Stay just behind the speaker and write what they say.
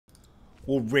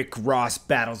Well, Rick Ross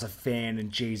battles a fan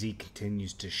and Jay-Z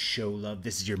continues to show love.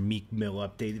 This is your Meek Mill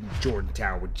update. Jordan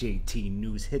Tower with JT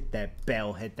News. Hit that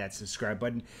bell, hit that subscribe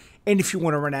button. And if you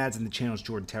want to run ads in the channels,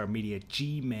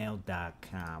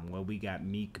 jordantowermedia@gmail.com. Well, we got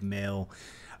Meek Mill.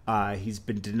 He's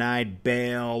been denied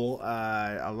bail.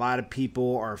 A lot of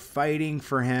people are fighting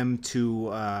for him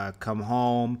to come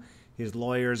home. His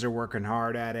lawyers are working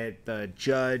hard at it. The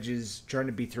judge is trying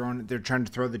to they're trying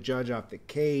to throw the judge off the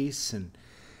case, and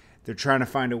they're trying to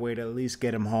find a way to at least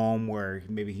get him home where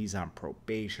maybe he's on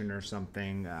probation or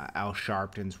something. Al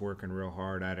Sharpton's working real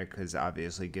hard at it because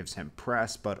obviously it gives him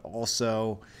press, but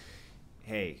also,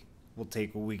 hey, we'll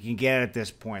take what we can get at this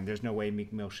point. There's no way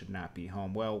Meek Mill should not be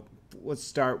home. Well, let's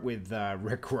start with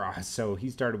Rick Ross. So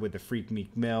he started with the Freak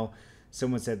Meek Mill.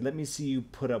 Someone said, let me see you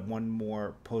put up one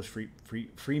more post free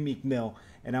Meek Mill,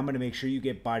 and I'm going to make sure you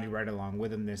get body right along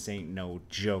with him. This ain't no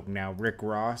joke. Now, Rick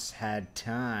Ross had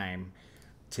time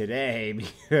today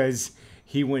because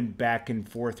he went back and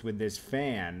forth with this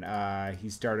fan. He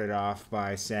started off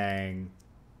by saying,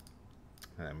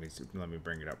 let me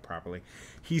bring it up properly.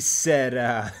 He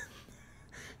said,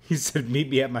 meet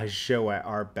me at my show at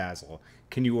Art Basel.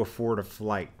 Can you afford a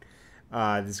flight?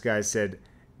 This guy said,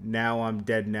 now I'm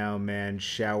dead now, man.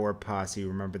 Shower Posse,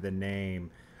 remember the name.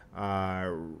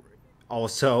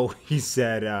 Also, he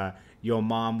said, your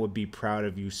mom would be proud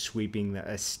of you sweeping the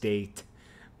estate.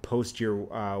 Post your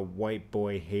white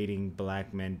boy hating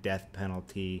black men death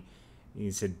penalty. He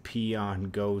said,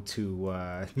 peon, go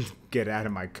to get out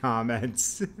of my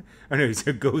comments. I know, he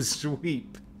said, go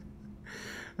sweep.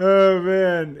 Oh,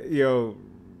 man. Yo,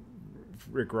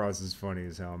 Rick Ross is funny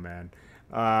as hell, man.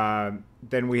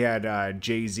 Then we had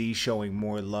Jay-Z showing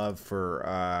more love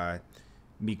for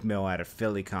Meek Mill at a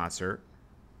Philly concert.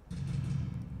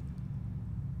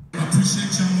 I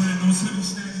appreciate y'all winning those little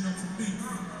standing up for me.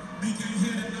 Meek ain't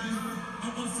here tonight.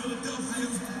 I'm on Philadelphia. I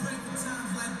used to break for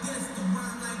times like this, to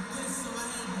rhyme like this, so I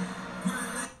had to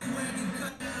grind like Greg and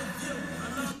cut down you. I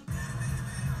love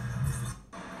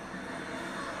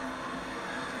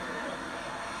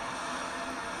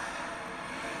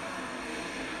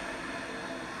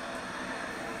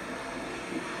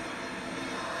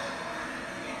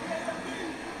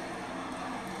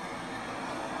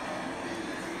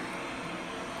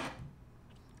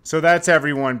So that's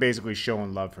everyone basically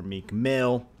showing love for Meek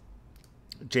Mill.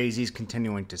 Jay-Z's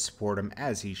continuing to support him,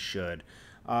 as he should.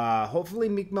 Hopefully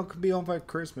Meek Mill can be home by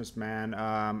Christmas, man.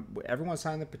 Everyone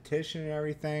signed the petition and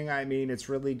everything. I mean, it's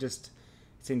really just,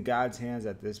 it's in God's hands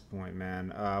at this point,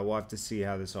 man. We'll have to see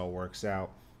how this all works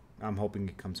out. I'm hoping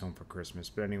he comes home for Christmas.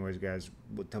 But anyways, guys,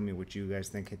 tell me what you guys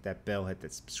think. Hit that bell, hit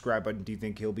that subscribe button. Do you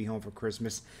think he'll be home for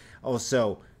Christmas?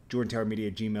 Also,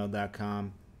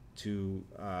 jordantowermedia@gmail.com to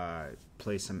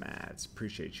play some ads.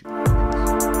 Appreciate you.